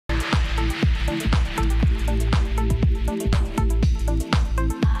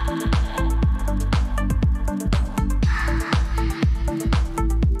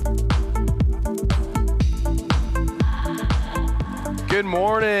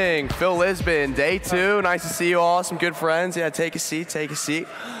morning. Phil Lisbon, day 2. Nice to see you all. Some good friends. Yeah, take a seat, take a seat.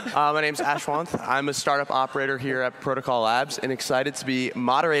 My name's Ashwanth. I'm a startup operator here at Protocol Labs and excited to be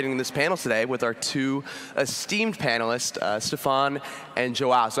moderating this panel today with our 2 esteemed panelists, Stefan and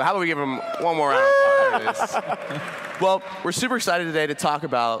Joao. So how about we give them one more round of applause? Well, we're super excited today to talk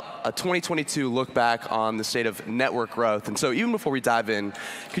about a 2022 look back on the state of network growth. And so even before we dive in,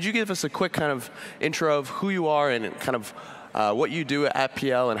 could you give us a quick kind of intro of who you are and kind of what you do at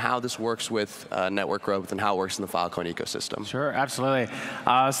PL and how this works with network growth and how it works in the Filecoin ecosystem? Sure, absolutely.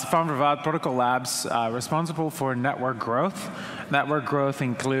 Stefan Bravad, Protocol Labs, responsible for network growth. Network growth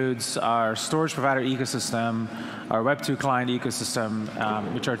includes our storage provider ecosystem, our Web2 client ecosystem,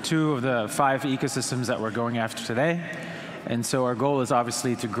 which are 2 of the 5 ecosystems that we're going after today. And so our goal is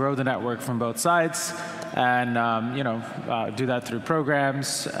obviously to grow the network from both sides and do that through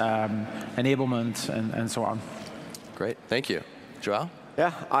programs, enablement, and so on. Great, thank you. Joao?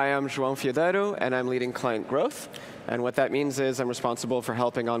 Yeah, I am João Fiodeiro, and I'm leading client growth. And what that means is I'm responsible for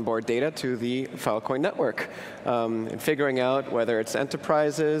helping onboard data to the Filecoin network, and figuring out whether it's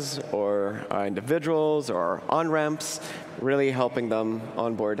enterprises or individuals or on-ramps, really helping them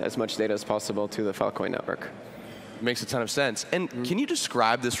onboard as much data as possible to the Filecoin network. Makes a ton of sense. And can you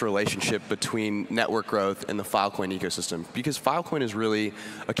describe this relationship between network growth and the Filecoin ecosystem? Because Filecoin is really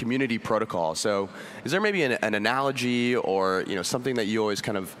a community protocol. So is there maybe an analogy or something that you always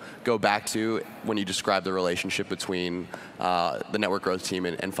kind of go back to when you describe the relationship between the network growth team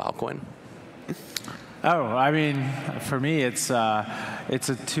and Filecoin? Oh, I mean, for me, it's a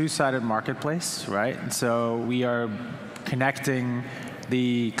 2-sided marketplace, right? And so we are connecting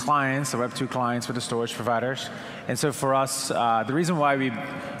the clients, the Web2 clients, with the storage providers. And so for us, the reason why we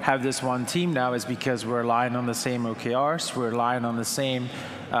have this one team now is because we're relying on the same OKRs, we're relying on the same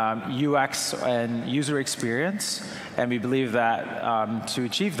UX and user experience, and we believe that to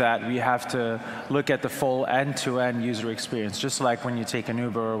achieve that, we have to look at the full end-to-end user experience, just like when you take an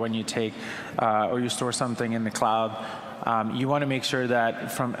Uber or when you take, or you store something in the cloud. You want to make sure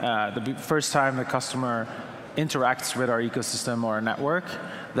that from the first time the customer interacts with our ecosystem or our network,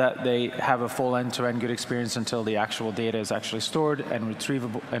 that they have a full end-to-end good experience until the actual data is actually stored and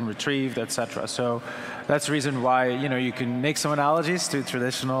retrieved, et cetera. So that's the reason why you can make some analogies to the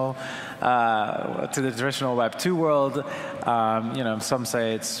traditional Web2 world. Some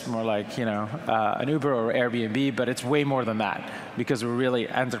say it's more like an Uber or Airbnb, but it's way more than that because we're really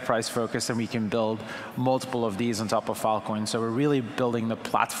enterprise focused and we can build multiple of these on top of Filecoin. So we're really building the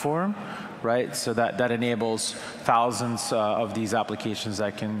platform, right? So that enables thousands of these applications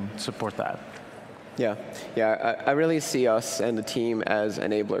that can support that. Yeah, I really see us and the team as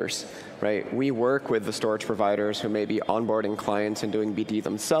enablers, right? We work with the storage providers who may be onboarding clients and doing BD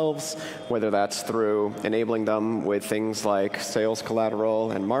themselves, whether that's through enabling them with things like sales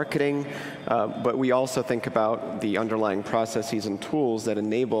collateral and marketing, but we also think about the underlying processes and tools that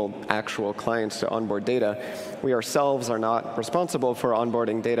enable actual clients to onboard data. We ourselves are not responsible for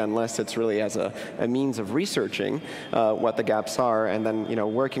onboarding data unless it's really as a means of researching what the gaps are and then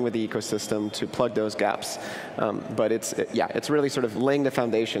working with the ecosystem to plug those gaps. But it's really sort of laying the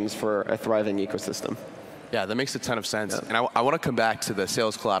foundations for a thriving ecosystem. Yeah, that makes a ton of sense. Yeah. And I want to come back to the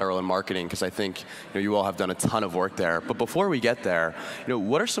sales collateral and marketing because I think you all have done a ton of work there. But before we get there,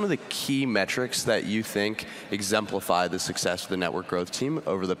 what are some of the key metrics that you think exemplify the success of the network growth team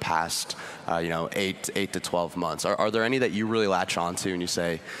over the past 8 to 12 months? Are there any that you really latch onto and you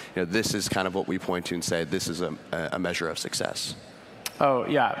say, this is kind of what we point to and say this is a measure of success? Oh,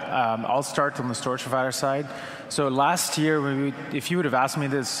 yeah. I'll start on the storage provider side. So last year, if you would have asked me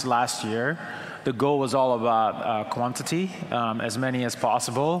this last year, the goal was all about quantity, as many as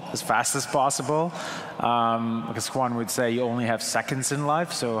possible, as fast as possible. Because Juan would say you only have seconds in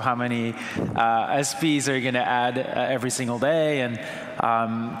life, so how many SPs are you going to add every single day?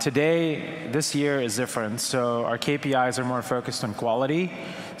 And today, this year is different. So our KPIs are more focused on quality.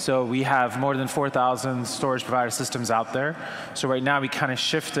 So we have more than 4,000 storage provider systems out there. So right now we kind of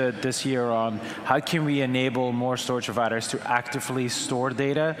shifted this year on how can we enable more storage providers to actively store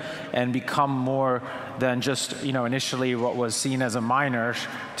data and become more than just initially what was seen as a miner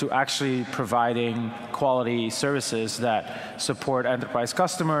to actually providing quality services that support enterprise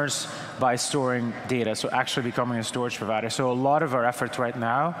customers by storing data, so actually becoming a storage provider. So a lot of our efforts right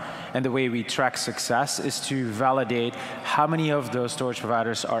now and the way we track success is to validate how many of those storage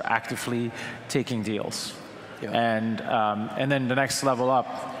providers are actively taking deals. Yeah. And then the next level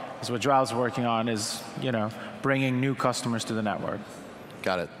up is what Joao's working on is bringing new customers to the network.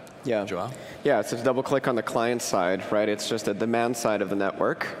 Got it. Yeah. Joao? Yeah, so to double click on the client side, right, it's just a demand side of the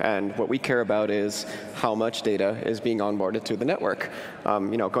network, and what we care about is how much data is being onboarded to the network.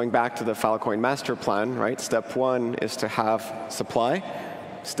 Going back to the Filecoin master plan, right, step 1 is to have supply.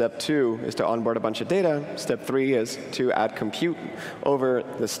 Step 2 is to onboard a bunch of data. Step 3 is to add compute over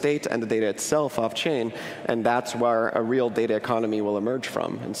the state and the data itself off-chain, and that's where a real data economy will emerge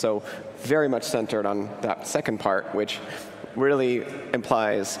from. And so very much centered on that second part, which really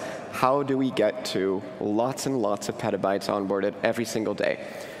implies how do we get to lots and lots of petabytes onboarded every single day.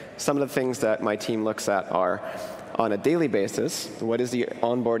 Some of the things that my team looks at are, on a daily basis, what is the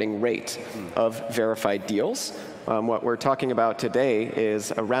onboarding rate of verified deals? What we're talking about today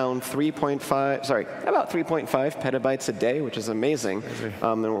is around about 3.5 petabytes a day, which is amazing.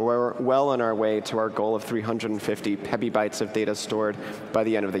 And we're well on our way to our goal of 350 petabytes of data stored by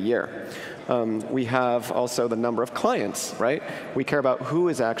the end of the year. We have also the number of clients, right? We care about who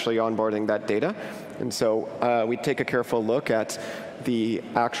is actually onboarding that data. And so we take a careful look at the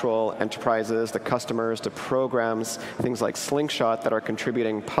actual enterprises, the customers, the programs, things like Slingshot that are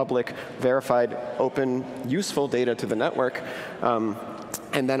contributing public, verified, open, useful data to the network.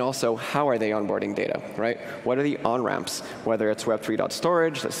 And then also, how are they onboarding data, right? What are the on-ramps, whether it's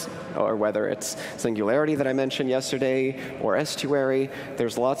Web3.storage, or whether it's Singularity that I mentioned yesterday, or Estuary.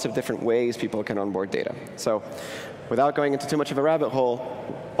 There's lots of different ways people can onboard data. So without going into too much of a rabbit hole,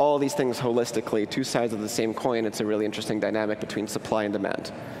 all these things holistically, two sides of the same coin, it's a really interesting dynamic between supply and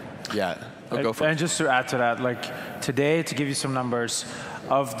demand. Yeah, go for it. And just to add to that, like today, to give you some numbers,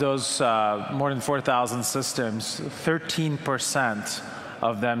 of those more than 4,000 systems, 13%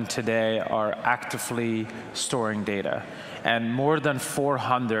 of them today are actively storing data. And more than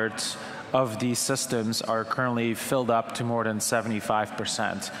 400 of these systems are currently filled up to more than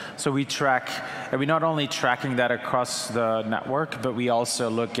 75%. So we track, and we're not only tracking that across the network, but we also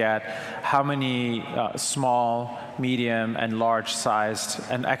look at how many small, medium, and large-sized,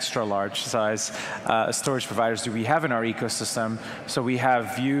 and extra-large-size storage providers do we have in our ecosystem. So we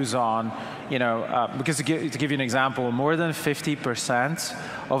have views on, because to give you an example, more than 50%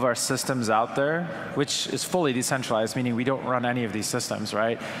 of our systems out there, which is fully decentralized, meaning we don't run any of these systems,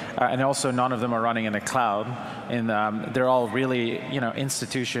 right? And also none of them are running in the cloud. And they're all really,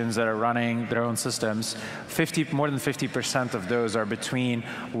 institutions that are running their own systems. More than 50% of those are between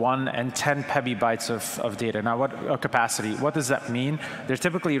 1 and 10 petabytes of data. Now, what capacity? What does that mean? They're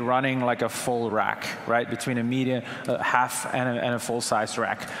typically running like a full rack, right? Between a medium, half, and a full-size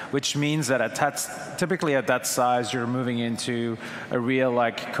rack, which means that typically at that size, you're moving into a real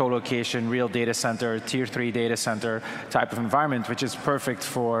co-location, real data center, tier 3 data center type of environment, which is perfect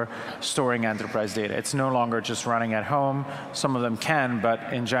for storing enterprise data. It's no longer just running at home. Some of them can,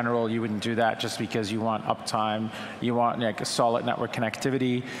 but in general, you wouldn't do that just because you want uptime, you want a solid network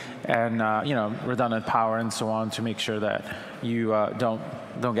connectivity, and redundant power and so on to make sure that you don't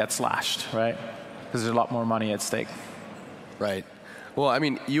get slashed, right? Because there's a lot more money at stake. Right. Well, I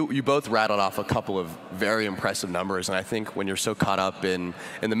mean, you both rattled off a couple of very impressive numbers, and I think when you're so caught up in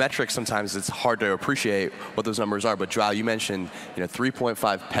the metrics, sometimes it's hard to appreciate what those numbers are. But Joao, you mentioned 3.5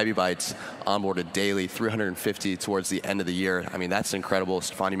 petabytes onboarded daily, 350 towards the end of the year. I mean, that's incredible.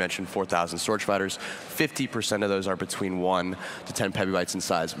 Stefan, you mentioned 4,000 storage providers. 50% of those are between 1 to 10 petabytes in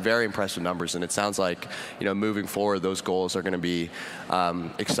size. Very impressive numbers, and it sounds like moving forward, those goals are going to be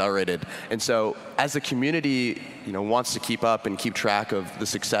accelerated. And so, as the community wants to keep up and keep track of the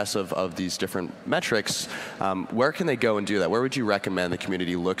success of these different metrics, where can they go and do that? Where would you recommend the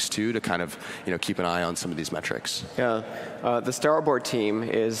community looks to kind of keep an eye on some of these metrics? Yeah, the Starboard team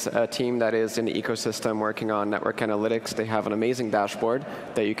is a team that is in the ecosystem working on network analytics. They have an amazing dashboard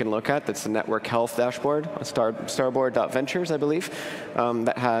that you can look at. That's the network health dashboard, starboard.ventures, I believe,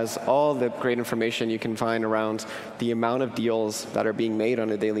 that has all the great information you can find around the amount of deals that are being made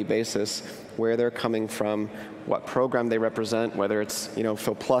on a daily basis, where they're coming from, what program they represent, whether it's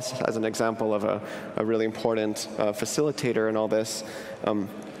Phil Plus as an example of a really important facilitator in all this.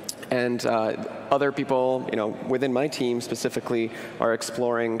 And other people, within my team specifically, are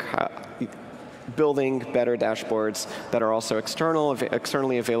exploring building better dashboards that are also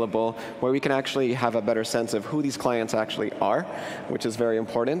externally available, where we can actually have a better sense of who these clients actually are, which is very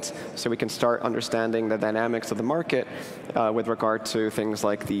important, so we can start understanding the dynamics of the market with regard to things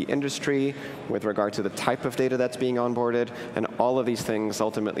like the industry, with regard to the type of data that's being onboarded, and all of these things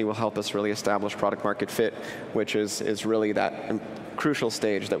ultimately will help us really establish product market fit, which is really that crucial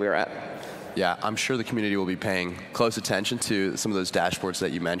stage that we're at. Yeah, I'm sure the community will be paying close attention to some of those dashboards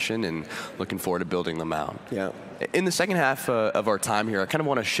that you mentioned and looking forward to building them out. Yeah. In the second half of our time here, I kind of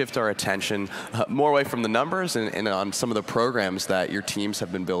want to shift our attention more away from the numbers and on some of the programs that your teams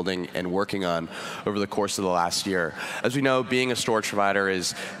have been building and working on over the course of the last year. As we know, being a storage provider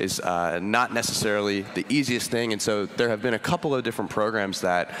is not necessarily the easiest thing, and so there have been a couple of different programs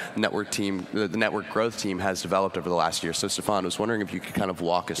that the network growth team has developed over the last year. So Stefan, I was wondering if you could kind of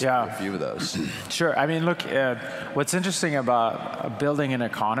walk us through a few of those. Sure. I mean, look, what's interesting about building an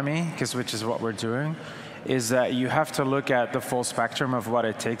economy, which is what we're doing, is that you have to look at the full spectrum of what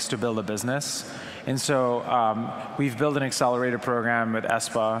it takes to build a business. And so we've built an accelerator program with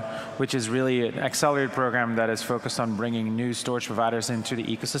ESPA, which is really an accelerated program that is focused on bringing new storage providers into the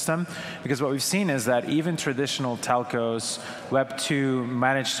ecosystem. Because what we've seen is that even traditional telcos, Web 2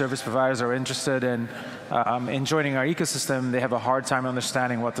 managed service providers are interested in joining our ecosystem. They have a hard time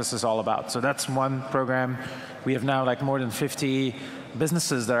understanding what this is all about. So that's one program. We have now more than 50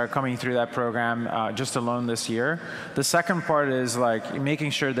 businesses that are coming through that program just alone this year. The second part is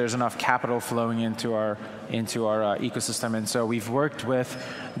making sure there's enough capital flowing into our ecosystem. And so we've worked with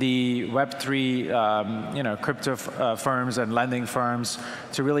the Web3 crypto firms and lending firms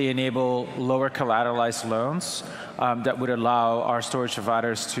to really enable lower collateralized loans that would allow our storage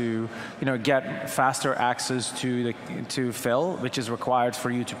providers to get faster access to fill, which is required for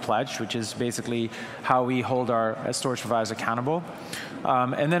you to pledge, which is basically how we hold our storage providers accountable.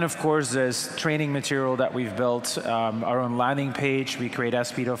 And then, of course, there's training material that we've built, our own landing page. We create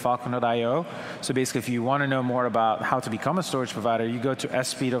speed.falcon.io. So basically, if you want to know more about how to become a storage provider, you go to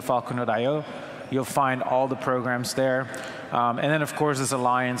speed.falcon.io. You'll find all the programs there. And then, of course, this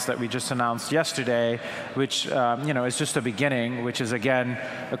alliance that we just announced yesterday, which is just a beginning, which is, again,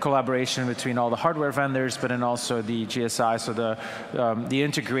 a collaboration between all the hardware vendors, but then also the GSI, so the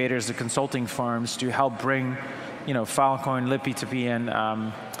integrators, the consulting firms, to help bring Filecoin, libp2p, and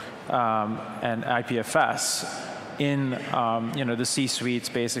IPFS in the C-suites,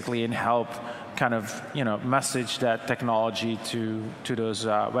 basically, and help kind of message that technology to those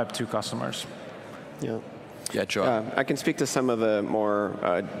Web 2 customers. Yeah, sure. I can speak to some of the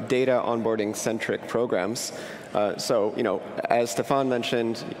more data onboarding-centric programs. So, as Stefan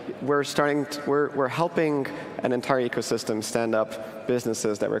mentioned, we're helping an entire ecosystem stand up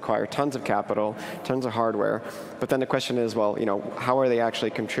businesses that require tons of capital, tons of hardware. But then the question is, well, how are they actually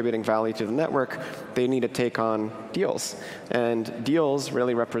contributing value to the network? They need to take on deals, and deals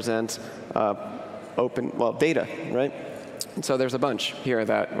really represent data, right? And so there's a bunch here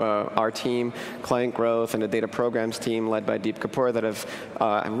that our team, client growth, and the data programs team led by Deep Kapoor that have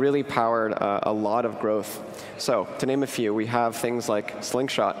really powered a lot of growth. So to name a few, we have things like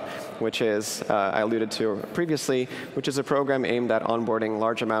Slingshot, which is, I alluded to previously, which is a program aimed at onboarding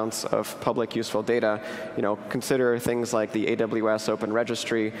large amounts of public useful data. Consider things like the AWS Open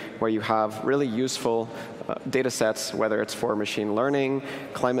Registry, where you have really useful data sets, whether it's for machine learning,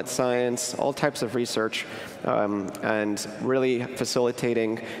 climate science, all types of research, and really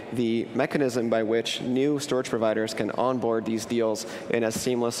facilitating the mechanism by which new storage providers can onboard these deals in as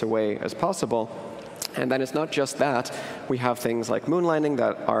seamless a way as possible. And then it's not just that. We have things like moon landing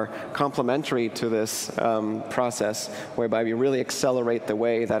that are complementary to this process, whereby we really accelerate the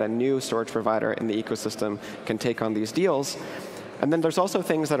way that a new storage provider in the ecosystem can take on these deals. And then there's also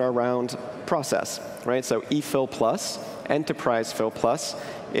things that are around process, right? So eFill Plus, Enterprise Fill Plus,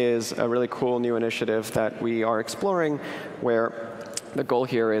 is a really cool new initiative that we are exploring, where the goal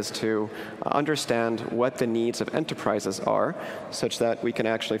here is to understand what the needs of enterprises are, such that we can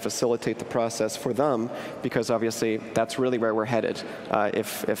actually facilitate the process for them, because obviously that's really where we're headed.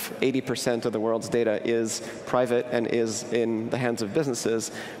 If 80% of the world's data is private and is in the hands of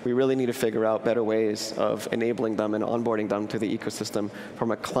businesses, we really need to figure out better ways of enabling them and onboarding them to the ecosystem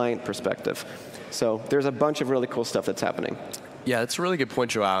from a client perspective. So there's a bunch of really cool stuff that's happening. Yeah, that's a really good point,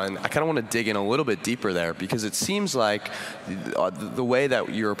 Joao, and I kind of want to dig in a little bit deeper there, because it seems like the way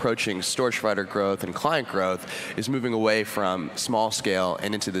that you're approaching storage provider growth and client growth is moving away from small scale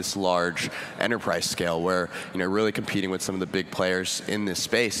and into this large enterprise scale, where really competing with some of the big players in this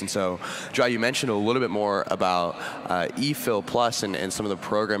space. And so, Joao, you mentioned a little bit more about eFill Plus and some of the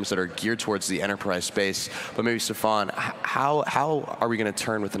programs that are geared towards the enterprise space. But maybe, Stefan, how are we going to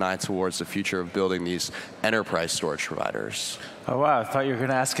turn with an eye towards the future of building these enterprise storage providers? Oh, wow, I thought you were going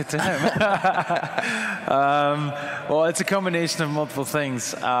to ask it to him. Well, it's a combination of multiple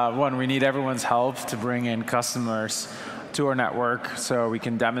things. One, we need everyone's help to bring in customers to our network so we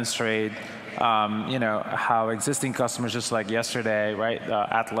can demonstrate how existing customers, just like yesterday, right?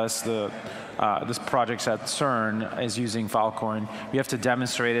 Atlas, this project at CERN is using Filecoin. We have to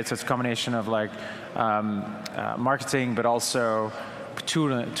demonstrate it, so it's a combination of marketing, but also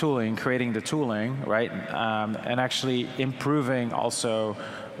tooling, creating the tooling, right, and actually improving also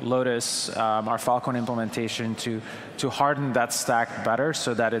Lotus, our Filecoin implementation, to harden that stack better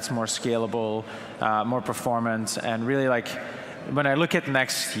so that it's more scalable, more performant, and really like, when I look at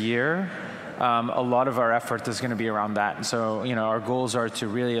next year, a lot of our effort is going to be around that. And so, our goals are to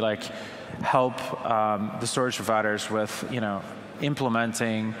really like help the storage providers with,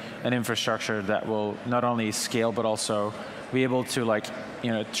 implementing an infrastructure that will not only scale but also be able to like,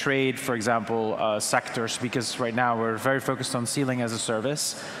 trade, for example, sectors, because right now we're very focused on sealing as a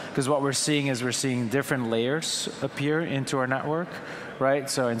service, because what we're seeing is we're seeing different layers appear into our network, right?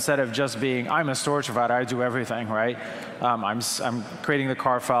 So instead of just being, I'm a storage provider, I do everything, right? I'm creating the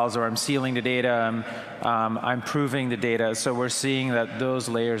car files, or I'm sealing the data, I'm proving the data. So we're seeing that those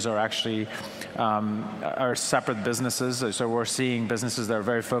layers are actually are separate businesses. So we're seeing businesses that are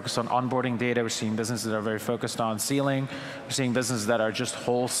very focused on onboarding data. We're seeing businesses that are very focused on sealing. We're seeing businesses that are just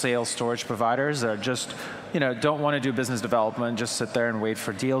wholesale storage providers that are just, don't want to do business development, just sit there and wait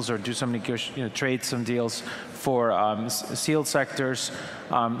for deals, or do some trade some deals for sealed sectors.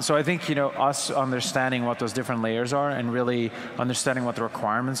 So I think, us understanding what those different layers are and really understanding what the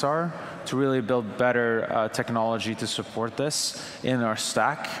requirements are to really build better technology to support this in our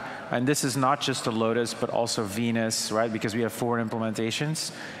stack. And this is not just a Lotus, but also Venus, right? Because we have 4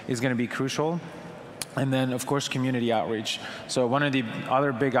 implementations, is going to be crucial. And then, of course, community outreach. So one of the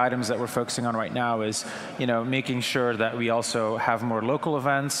other big items that we're focusing on right now is, making sure that we also have more local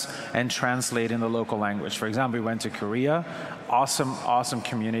events and translate in the local language. For example, we went to Korea, awesome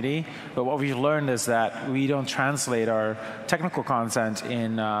community. But what we've learned is that we don't translate our technical content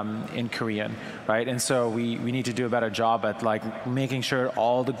in Korean, right? And so we need to do a better job at like making sure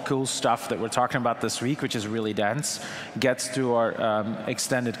all the cool stuff that we're talking about this week, which is really dense, gets to our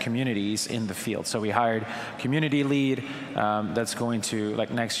extended communities in the field. So we hired community lead that's going to,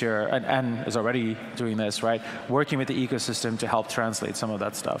 like next year, and is already doing this, right? Working with the ecosystem to help translate some of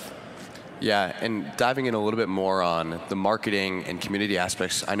that stuff. Yeah, and diving in a little bit more on the marketing and community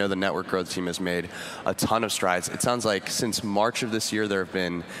aspects, I know the network growth team has made a ton of strides. It sounds like since March of this year, there have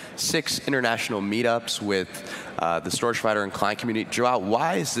been 6 international meetups with the storage provider and client community. Joao,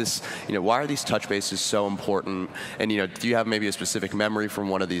 why is this, why are these touch bases so important? And do you have maybe a specific memory from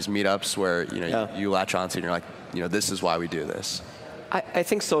one of these meetups where you latch onto and you're like, this is why we do this? I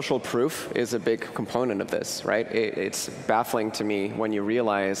think social proof is a big component of this, right? It's baffling to me when you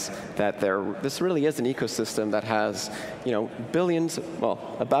realize that this really is an ecosystem that has, billions,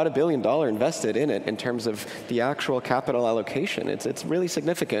 well, about $1 billion invested in it in terms of the actual capital allocation. It's really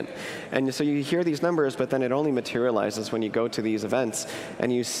significant. And so you hear these numbers, but then it only materializes when you go to these events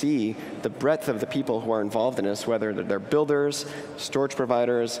and you see the breadth of the people who are involved in this, whether they're builders, storage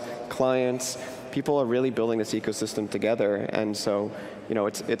providers, clients. People are really building this ecosystem together, and so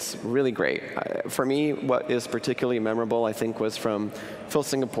it's really great. For me, what is particularly memorable, I think, was from Phil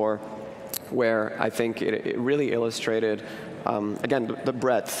Singapore, where I think it really illustrated, again, the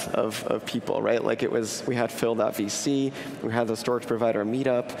breadth of people, right? Like we had Phil.vc, we had the storage provider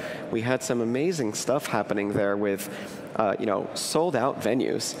meetup, we had some amazing stuff happening there with sold out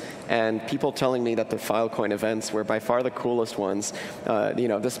venues, and people telling me that the Filecoin events were by far the coolest ones,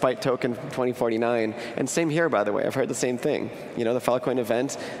 despite Token 2049. And same here, by the way, I've heard the same thing. The Filecoin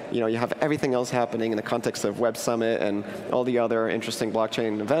event, you have everything else happening in the context of Web Summit and all the other interesting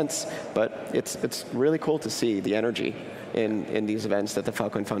blockchain events, but it's really cool to see the energy in these events that the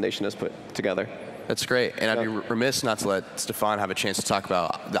Filecoin Foundation has put together. That's great, and I'd be remiss not to let Stefan have a chance to talk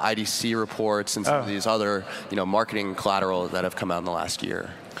about the IDC reports and some of these other, marketing collateral that have come out in the last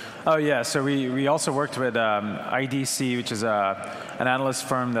year. Oh yeah, so we also worked with IDC, which is an analyst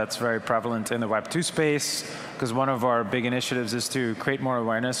firm that's very prevalent in the Web2 space, because one of our big initiatives is to create more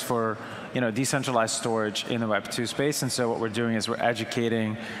awareness for decentralized storage in the Web2 space. And so what we're doing is we're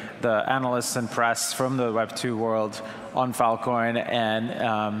educating the analysts and press from the Web2 world on Filecoin.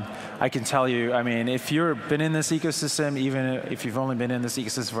 And I can tell you, if you've been in this ecosystem, even if you've only been in this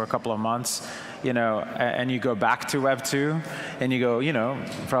ecosystem for a couple of months, and you go back to Web2, and you go,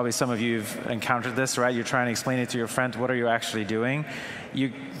 probably some of you have encountered this, right? You're trying to explain it to your friend, what are you actually doing?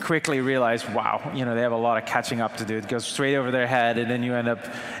 You quickly realize, wow, they have a lot of catching up to do. It goes straight over their head, and then you end up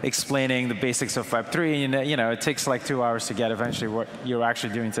explaining the basics of Web3, and it takes like 2 hours to get eventually what you're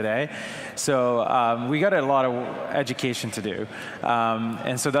actually doing today. So we got a lot of education to do,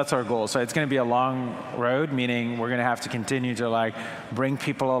 and so that's our goal. So it's going to be a long road, meaning we're going to have to continue to bring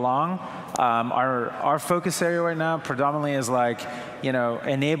people along. Our focus area right now predominantly is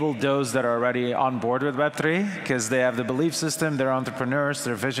enable those that are already on board with Web3, because they have the belief system, they're entrepreneurs,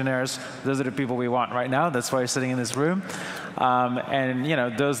 they're visionaries. Those are the people we want right now. That's why you're sitting in this room. And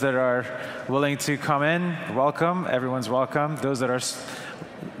those that are willing to come in, welcome. Everyone's welcome. Those that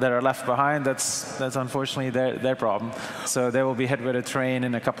are left behind, that's unfortunately their problem. So they will be hit with a train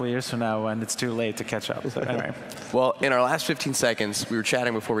in a couple of years from now when it's too late to catch up. So anyway. Well, in our last 15 seconds, we were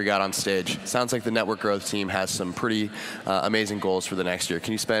chatting before we got on stage. Sounds like the network growth team has some pretty amazing goals for the next year.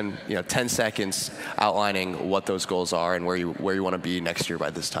 Can you spend 10 seconds outlining what those goals are and where you want to be next year by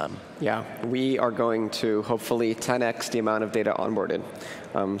this time? Yeah, we are going to hopefully 10x the amount of data onboarded.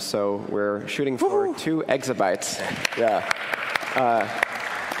 So we're shooting for 2 exabytes. Yeah.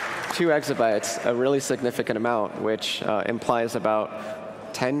 2 exabytes, a really significant amount, which implies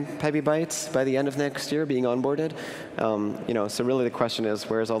about 10 petabytes by the end of next year being onboarded. So really the question is,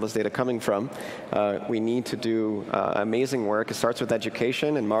 where is all this data coming from? We need to do amazing work. It starts with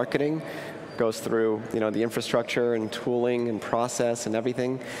education and marketing, goes through the infrastructure and tooling and process and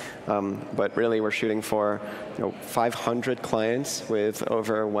everything. But really we're shooting for 500 clients with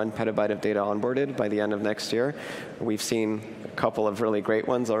over 1 petabyte of data onboarded by the end of next year. We've seen a couple of really great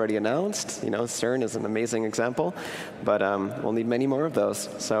ones already announced. CERN is an amazing example, but we'll need many more of those.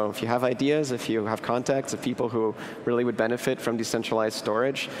 So if you have ideas, if you have contacts of people who really would benefit from decentralized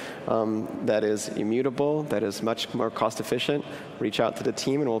storage that is immutable, that is much more cost efficient, reach out to the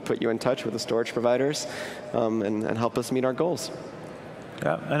team and we'll put you in touch with the storage providers and help us meet our goals.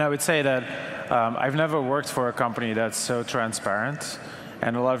 Yeah, and I would say that I've never worked for a company that's so transparent.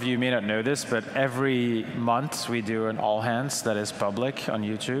 And a lot of you may not know this, but every month we do an all hands that is public on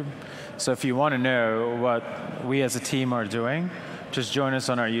YouTube. So if you want to know what we as a team are doing, just join us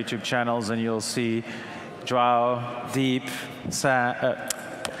on our YouTube channels and you'll see Joao, Deep,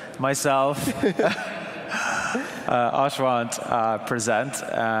 myself, Ashwant present,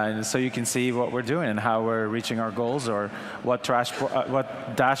 and so you can see what we're doing and how we're reaching our goals, or what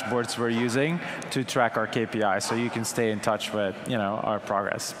dashboards we're using to track our KPIs, so you can stay in touch with our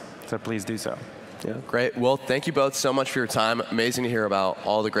progress. So please do so. Yeah. Great. Well, thank you both so much for your time. Amazing to hear about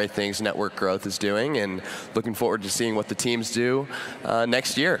all the great things Network Growth is doing, and looking forward to seeing what the teams do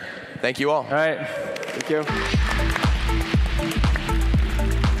next year. Thank you all. All right. Thank you.